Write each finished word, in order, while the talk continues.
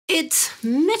It's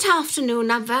mid-afternoon,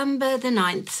 November the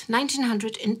 9th,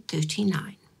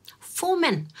 1939. 4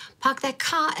 men park their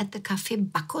car at the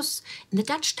Café Bacchus in the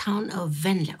Dutch town of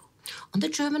Venlo, on the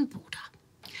German border.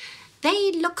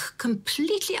 They look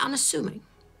completely unassuming,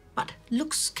 but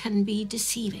looks can be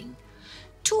deceiving.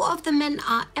 2 of the men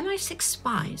are MI6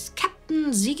 spies,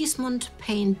 Captain Sigismund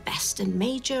Payne Best and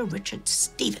Major Richard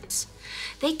Stevens.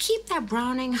 They keep their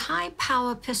Browning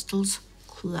high-power pistols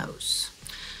close.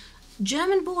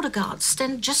 German border guards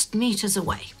stand just meters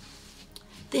away.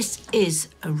 This is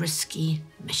a risky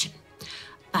mission,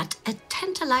 but a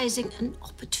tantalizing an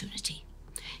opportunity.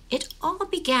 It all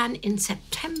began in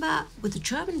September with a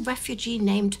German refugee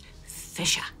named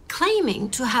Fischer. Claiming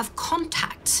to have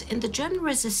contacts in the German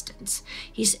resistance,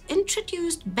 he's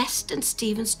introduced Best and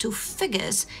Stevens to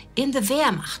figures in the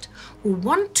Wehrmacht who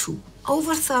want to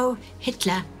overthrow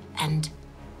Hitler and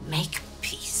make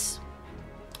peace.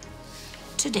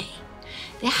 Today,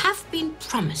 they have been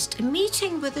promised a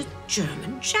meeting with a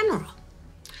German general.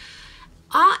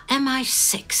 Are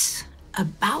MI6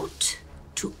 about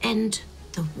to end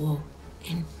the war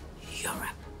in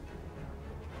Europe?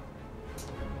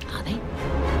 Are they?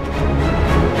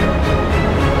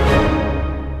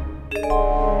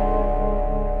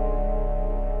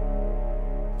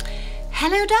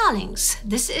 Hello, darlings.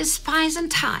 This is Spies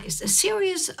and Ties, a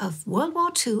series of World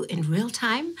War II in real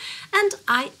time, and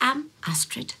I am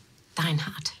Astrid,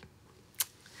 Deinhard.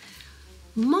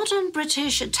 Modern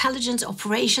British intelligence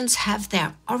operations have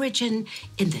their origin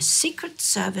in the Secret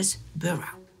Service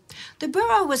Bureau. The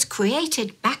Bureau was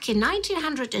created back in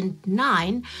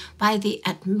 1909 by the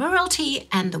Admiralty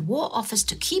and the War Office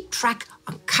to keep track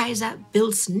on Kaiser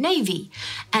Bill's navy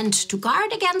and to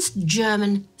guard against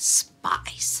German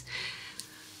spies.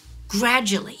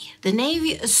 Gradually, the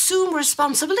Navy assumed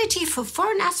responsibility for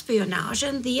foreign espionage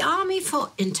and the Army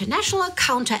for international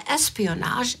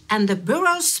counter-espionage, and the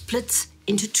Bureau splits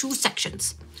into 2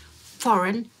 sections,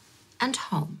 foreign and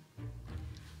home.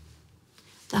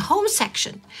 The home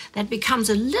section that becomes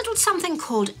a little something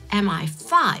called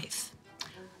MI5.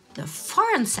 The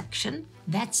foreign section,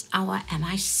 that's our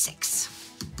MI6.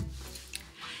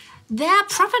 Their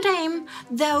proper name,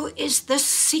 though, is the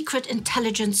Secret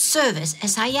Intelligence Service,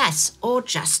 SIS, or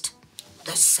just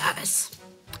the service.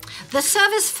 The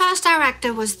service first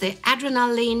director was the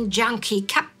adrenaline junkie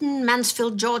Captain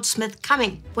Mansfield George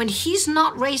Smith-Cumming. When he's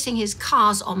not racing his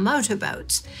cars or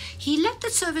motorboats, he led the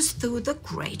service through the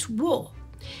Great War.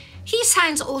 He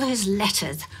signs all his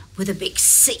letters with a big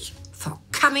C for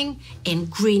Cumming in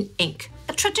green ink,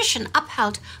 a tradition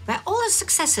upheld by all his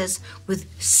successors with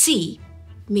C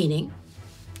meaning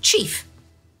chief.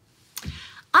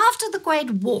 After the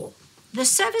Great War, the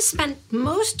service spent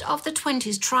most of the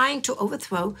 20s trying to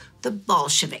overthrow the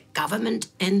Bolshevik government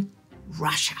in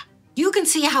Russia. You can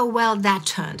see how well that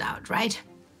turned out, right?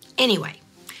 Anyway,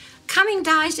 Cumming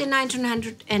dies in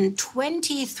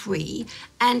 1923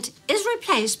 and is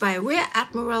replaced by Rear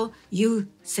Admiral Hugh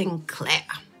Sinclair.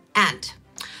 And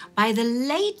by the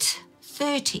late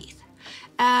 30s,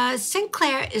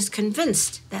 Sinclair is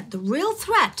convinced that the real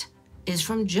threat is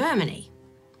from Germany.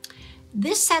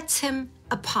 This sets him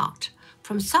apart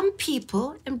from some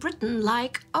people in Britain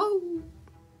like, who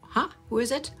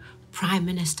is it? Prime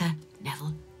Minister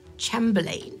Neville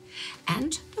Chamberlain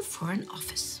and the Foreign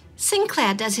Office.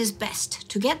 Sinclair does his best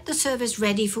to get the service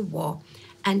ready for war,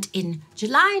 and in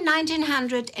July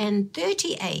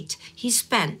 1938 he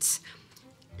spends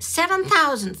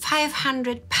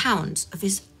 £7,500 of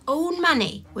his own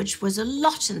money, which was a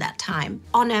lot in that time,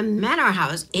 on a manor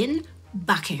house in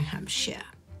Buckinghamshire.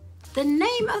 The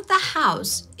name of the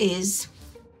house is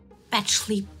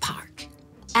Bletchley Park,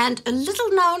 and a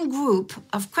little-known group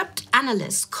of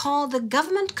cryptanalysts called the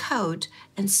Government Code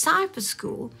and Cyber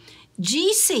School,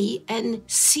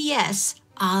 GC&CS,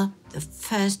 are the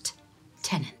first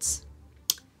tenants.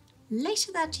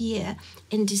 Later that year,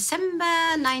 in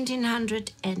December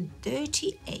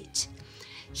 1938,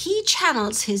 he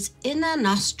channels his inner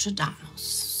Nostradamus.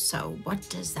 So what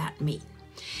does that mean?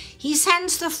 He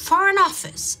sends the Foreign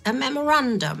Office a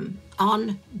memorandum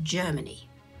on Germany.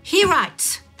 He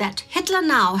writes that Hitler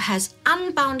now has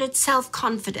unbounded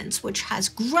self-confidence, which has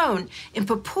grown in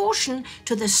proportion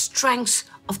to the strength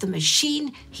of the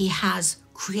machine he has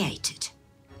created.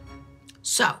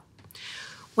 So,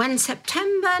 when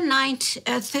September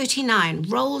 1939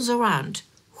 rolls around,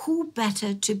 who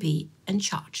better to be in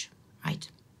charge, right?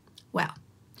 Well,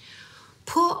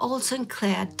 poor old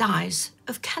Sinclair dies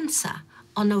of cancer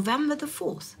on November the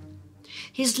 4th.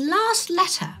 His last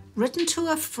letter, written to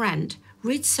a friend,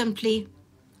 reads simply,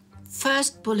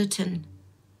 "First bulletin,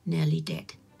 nearly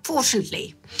dead."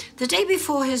 Fortunately, the day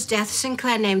before his death,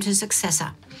 Sinclair named his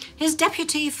successor, his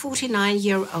deputy,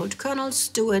 49-year-old Colonel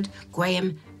Stewart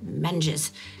Graham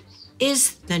Menzies,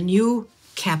 is the new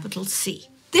capital C.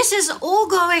 This is all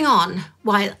going on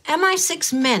while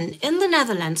MI6 men in the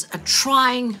Netherlands are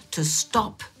trying to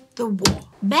stop the war.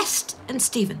 Best and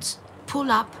Stevens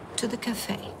pull up to the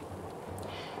cafe.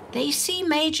 They see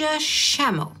Major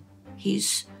Schammel.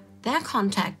 He's their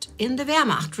contact in the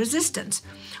Wehrmacht resistance,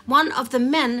 one of the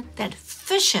men that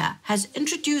Fischer has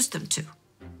introduced them to.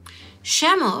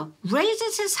 Schammel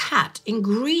raises his hat in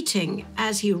greeting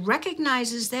as he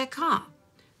recognizes their car.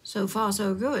 So far,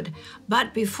 so good.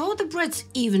 But before the Brits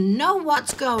even know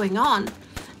what's going on,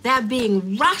 they're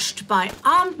being rushed by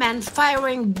armed men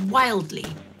firing wildly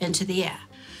into the air.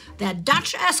 Their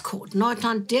Dutch escort,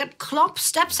 Lieutenant Dirk Klopp,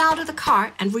 steps out of the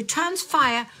car and returns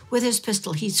fire with his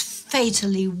pistol. He's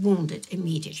fatally wounded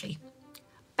immediately.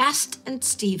 Best and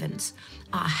Stevens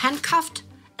are handcuffed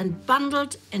and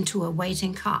bundled into a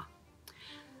waiting car.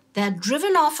 They're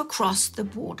driven off across the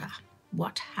border.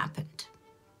 What happened?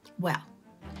 Well,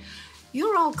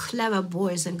 you're all clever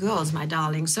boys and girls, my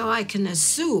darling, so I can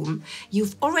assume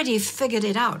you've already figured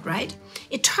it out, right?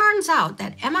 It turns out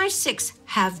that MI6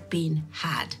 have been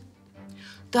had.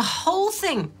 The whole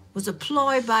thing was a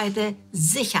ploy by the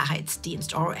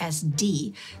Sicherheitsdienst, or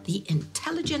SD, the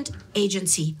intelligence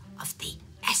agency of the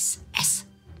SS.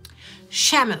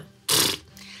 Schammel,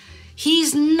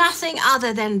 he's nothing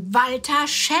other than Walter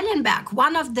Schellenberg,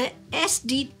 one of the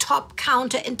SD top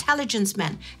counterintelligence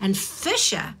men. And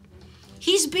Fischer,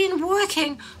 he's been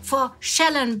working for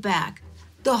Schellenberg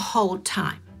the whole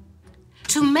time.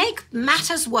 To make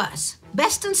matters worse,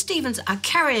 Best and Stevens are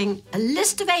carrying a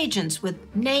list of agents with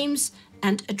names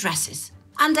and addresses.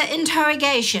 Under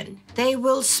interrogation, they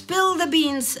will spill the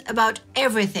beans about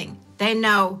everything they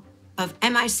know of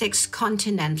MI6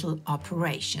 continental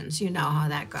operations. You know how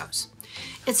that goes.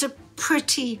 It's a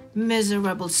pretty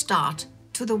miserable start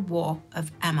to the war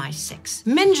of MI6.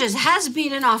 Menzies has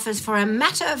been in office for a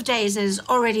matter of days and is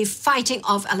already fighting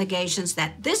off allegations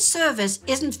that this service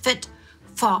isn't fit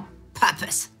for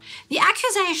purpose. The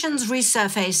accusations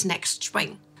resurface next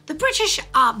spring. The British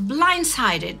are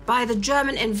blindsided by the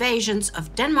German invasions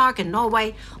of Denmark and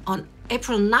Norway on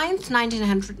April 9th,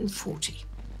 1940.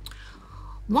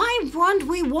 Why weren't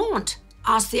we warned?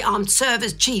 Asked the armed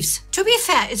service chiefs. To be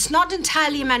fair, it's not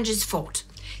entirely Menzies' fault.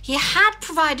 He had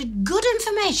provided good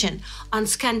information on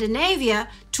Scandinavia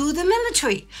to the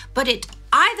military, but it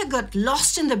either got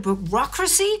lost in the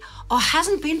bureaucracy or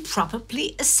hasn't been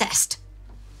properly assessed.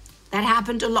 That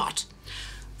happened a lot.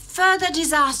 Further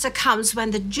disaster comes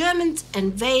when the Germans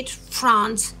invade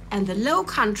France and the Low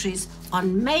Countries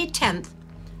on May 10th,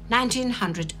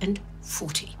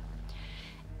 1940.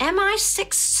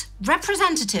 MI6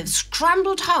 representatives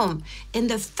scrambled home in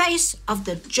the face of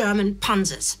the German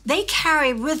panzers. They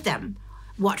carry with them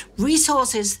what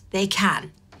resources they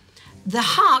can. The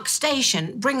Hague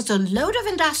station brings a load of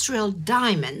industrial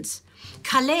diamonds.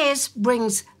 Calais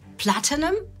brings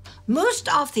platinum. Most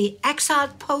of the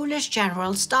exiled Polish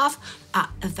general staff are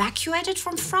evacuated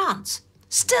from France.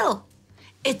 Still,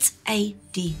 it's a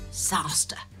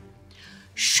disaster.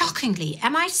 Shockingly,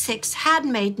 MI6 had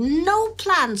made no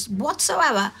plans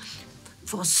whatsoever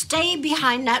for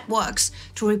stay-behind networks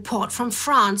to report from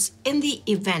France in the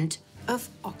event of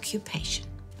occupation.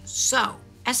 So,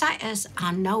 SIS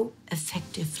are now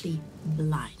effectively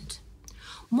blind.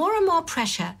 More and more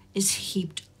pressure is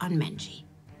heaped on Menzies.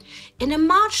 In a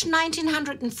March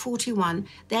 1941,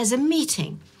 there's a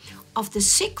meeting of the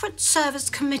Secret Service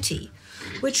Committee,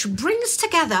 which brings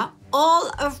together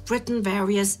all of Britain's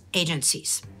various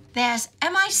agencies. There's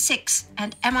MI6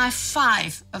 and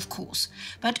MI5, of course,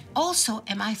 but also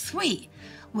MI3,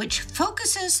 which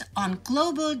focuses on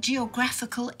global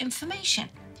geographical information.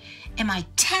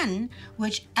 MI10,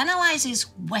 which analyzes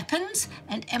weapons,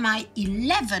 and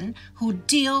MI11, who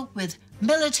deal with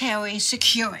military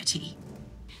security.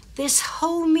 This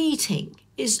whole meeting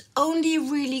is only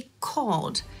really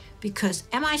called because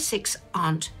MI6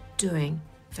 aren't doing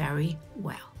very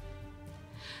well.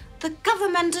 The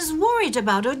government is worried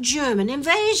about a German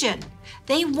invasion.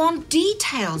 They want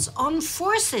details on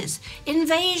forces,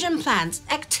 invasion plans,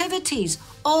 activities,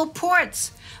 all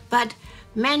ports. But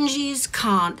Menzies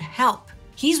can't help.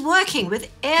 He's working with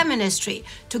Air Ministry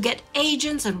to get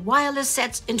agents and wireless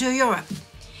sets into Europe.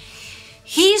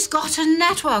 He's got a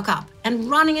network up and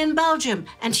running in Belgium,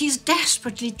 and he's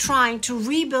desperately trying to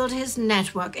rebuild his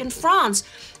network in France.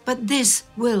 But this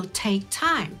will take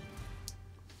time.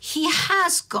 He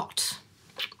has got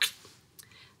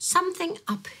something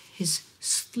up his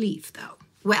sleeve, though.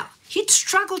 Well, he'd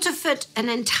struggle to fit an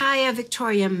entire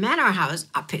Victorian manor house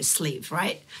up his sleeve,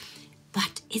 right?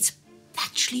 But it's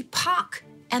Bletchley Park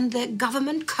and the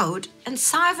Government Code and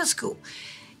Cyber School.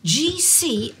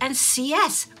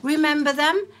 GC&CS, remember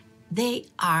them? They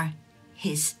are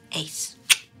his ace.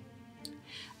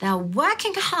 They're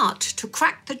working hard to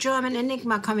crack the German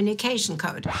Enigma communication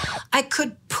code. I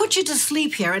could put you to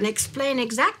sleep here and explain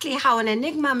exactly how an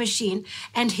Enigma machine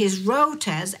and his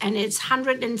rotors and its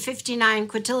 159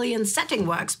 quintillion setting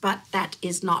works, but that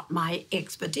is not my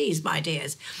expertise, my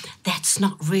dears. That's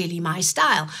not really my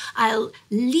style. I'll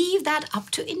leave that up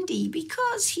to Indy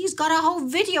because he's got a whole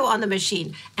video on the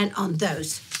machine and on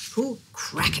those who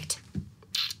crack it.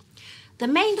 The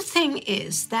main thing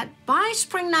is that by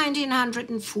spring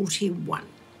 1941,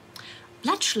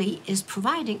 Bletchley is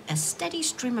providing a steady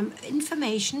stream of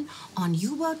information on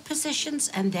U-boat positions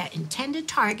and their intended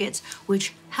targets,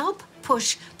 which help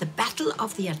push the Battle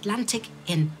of the Atlantic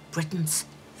in Britain's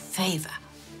favor.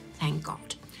 Thank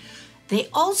God. They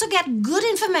also get good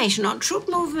information on troop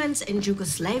movements in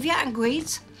Yugoslavia and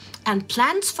Greece and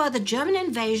plans for the German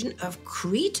invasion of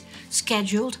Crete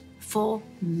scheduled for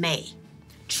May.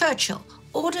 Churchill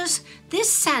orders this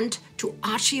sent to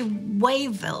Archie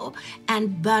Wavell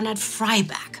and Bernard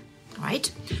Freyberg,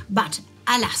 right? But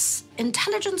alas,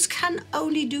 intelligence can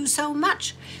only do so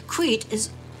much. Crete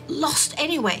is lost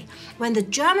anyway when the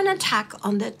German attack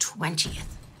on the 20th.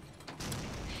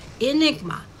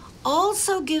 Enigma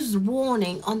also gives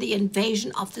warning on the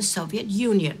invasion of the Soviet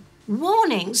Union.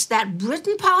 Warnings that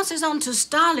Britain passes on to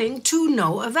Stalin to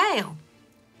no avail.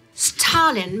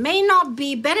 Stalin may not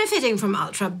be benefiting from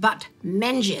Ultra, but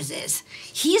Menzies is.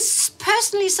 He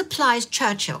personally supplies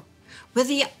Churchill with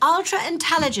the Ultra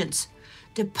intelligence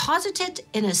deposited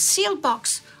in a sealed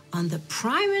box on the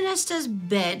Prime Minister's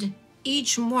bed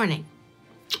each morning.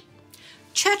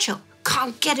 Churchill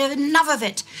can't get enough of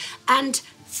it and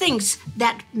thinks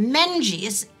that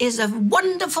Menzies is a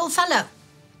wonderful fellow.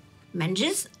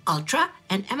 Menzies, Ultra,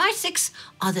 and MI6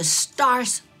 are the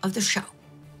stars of the show.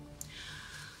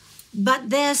 But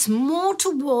there's more to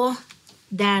war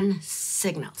than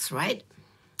signals, right?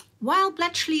 While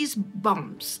Bletchley's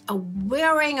bombs are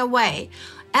wearing away,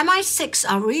 MI6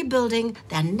 are rebuilding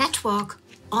their network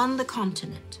on the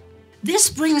continent. This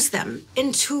brings them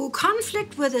into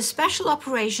conflict with the Special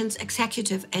Operations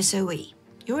Executive SOE.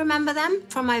 You remember them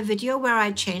from my video where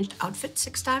I changed outfit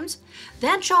 6 times?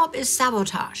 Their job is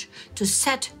sabotage, to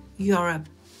set Europe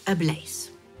ablaze.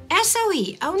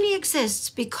 SOE only exists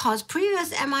because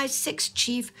previous MI6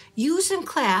 chief Hugh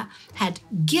Sinclair had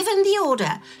given the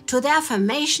order to their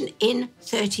formation in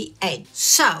 1938.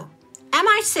 So,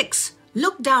 MI6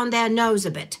 look down their nose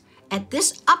a bit at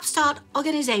this upstart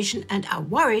organization and are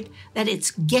worried that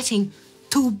it's getting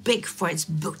too big for its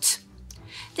boots.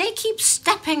 They keep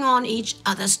stepping on each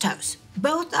other's toes.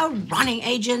 Both are running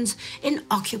agents in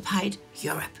occupied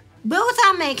Europe. Both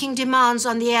are making demands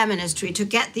on the Air Ministry to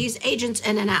get these agents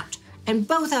in and out, and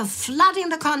both are flooding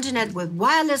the continent with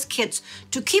wireless kits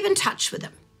to keep in touch with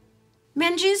them.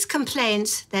 Menzies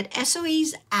complains that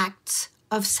SOE's acts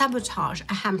of sabotage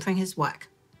are hampering his work.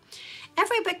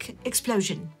 Every big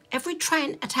explosion, every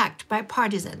train attacked by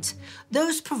partisans,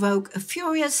 those provoke a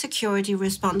furious security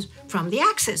response from the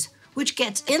Axis, which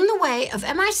gets in the way of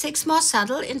MI6 more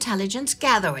subtle intelligence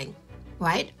gathering,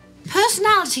 right?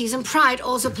 Personalities and pride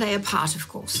also play a part, of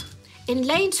course. In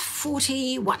late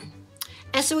 1941,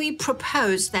 SOE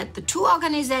proposed that the two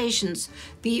organizations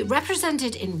be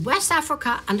represented in West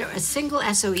Africa under a single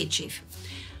SOE chief.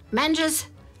 Menzies'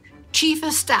 chief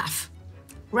of staff,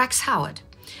 Rex Howard,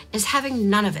 is having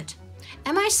none of it.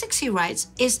 MI6, he writes,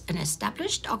 is an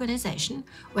established organization,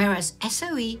 whereas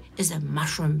SOE is a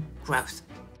mushroom growth.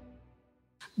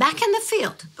 Back in the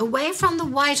field, away from the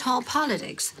Whitehall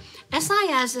politics,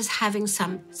 SIS is having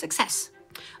some success,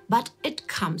 but it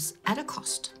comes at a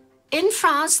cost. In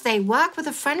France, they work with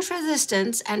the French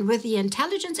resistance and with the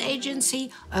intelligence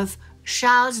agency of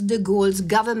Charles de Gaulle's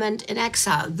government in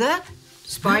exile, the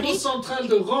Sparty. Central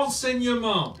de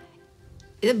Renseignement.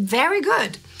 Very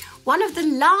good. One of the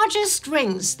largest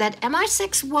rings that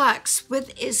MI6 works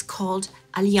with is called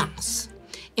Alliance.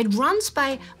 It runs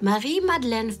by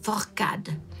Marie-Madeline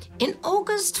Fourcade. In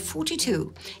August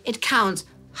 1942, it counts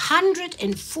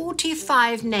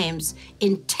 145 names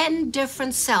in 10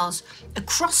 different cells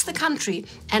across the country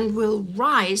and will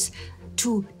rise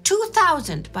to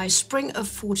 2,000 by spring of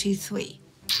 1943.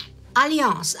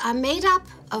 Alliances are made up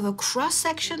of a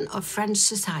cross-section of French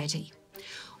society.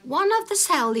 One of the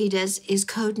cell leaders is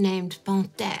codenamed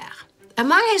Panthère.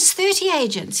 Among his 30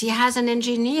 agents, he has an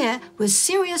engineer with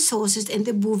serious sources in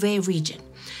the Beauvais region,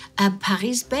 a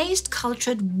Paris-based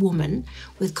cultured woman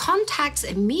with contacts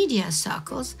in media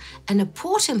circles and a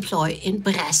port employee in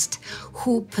Brest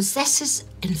who possesses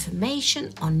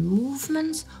information on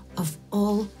movements of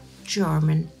all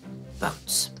German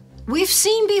boats. We've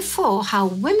seen before how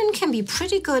women can be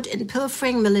pretty good in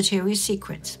pilfering military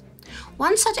secrets.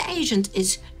 One such agent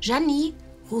is Jeannie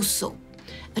Rousseau.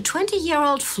 A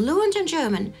 20-year-old fluent in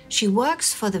German, she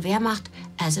works for the Wehrmacht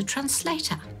as a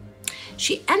translator.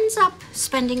 She ends up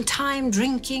spending time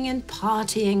drinking and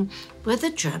partying with the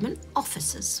German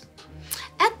officers.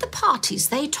 At the parties,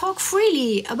 they talk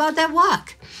freely about their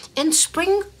work. In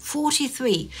spring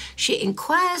 43, she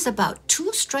inquires about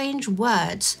two strange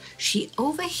words she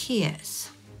overhears.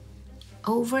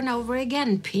 Over and over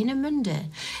again, Peenemünde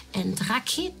and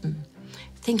Raketen.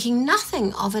 Thinking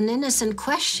nothing of an innocent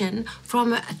question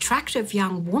from an attractive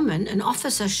young woman, an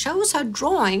officer shows her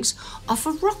drawings of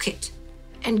a rocket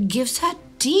and gives her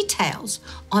details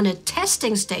on a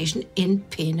testing station in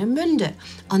Peenemünde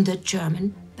on the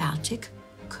German Baltic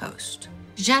coast.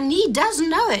 Jeannie doesn't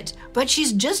know it, but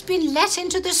she's just been let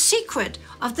into the secret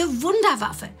of the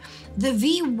Wunderwaffe, the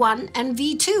V1 and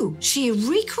V2. She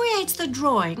recreates the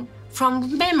drawing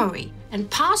from memory and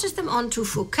passes them on to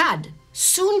Foucault.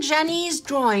 Soon Jeannie's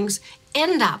drawings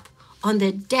end up on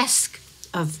the desk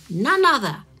of none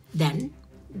other than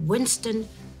Winston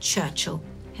Churchill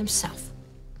himself.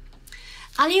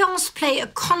 Allianz play a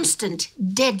constant,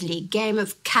 deadly game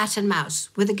of cat and mouse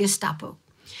with the Gestapo.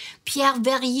 Pierre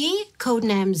Verrier,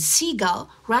 codenamed Seagull,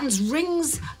 runs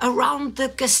rings around the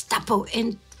Gestapo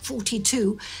in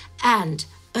 42 and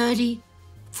early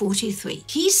 43.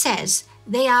 He says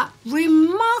they are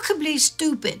remarkably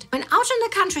stupid. When out in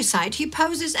the countryside, he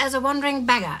poses as a wandering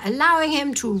beggar, allowing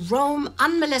him to roam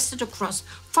unmolested across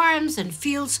farms and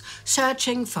fields,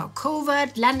 searching for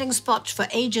covert landing spots for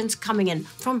agents coming in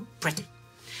from Britain.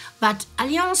 But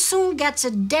Allianz soon gets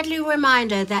a deadly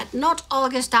reminder that not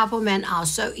all Gestapo men are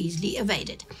so easily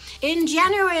evaded. In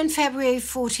January and February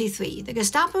 43, the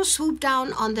Gestapo swooped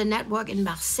down on the network in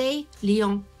Marseille,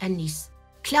 Lyon, and Nice.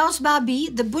 Klaus Barbie,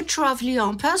 the butcher of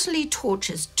Lyon, personally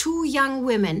tortures two young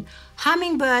women,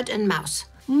 Hummingbird and Mouse.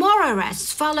 More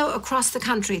arrests follow across the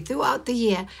country throughout the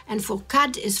year, and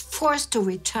Foucault is forced to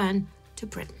return to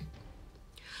Britain.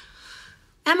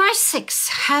 MI6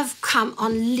 have come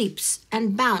on leaps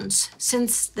and bounds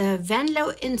since the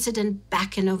Venlo incident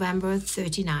back in November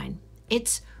 39.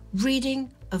 It's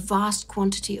reading a vast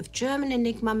quantity of German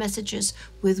Enigma messages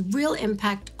with real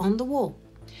impact on the war.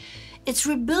 It's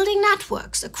rebuilding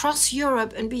networks across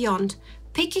Europe and beyond,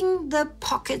 picking the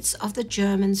pockets of the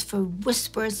Germans for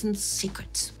whispers and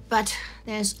secrets. But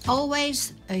there's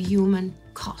always a human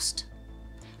cost.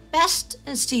 Best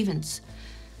and Stevens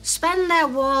spend their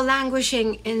war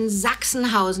languishing in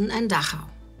Sachsenhausen and Dachau.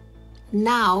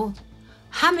 Now,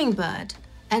 Hummingbird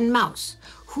and Mouse,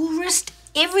 who risked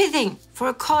everything for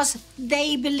a cause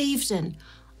they believed in,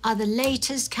 are the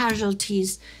latest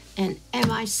casualties in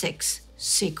MI6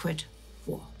 secret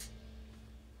war.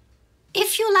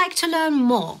 If you like to learn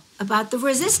more about the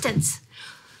resistance,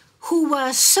 who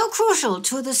were so crucial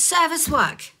to the service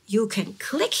work, you can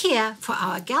click here for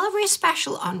our gallery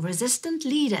special on resistant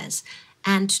leaders.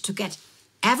 And to get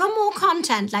ever more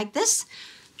content like this,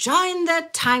 join the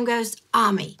Time Ghost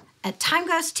Army at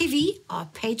Timeghost TV or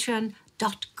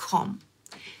patreon.com.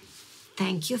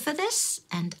 Thank you for this,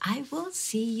 and I will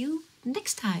see you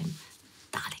next time,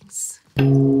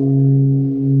 darlings.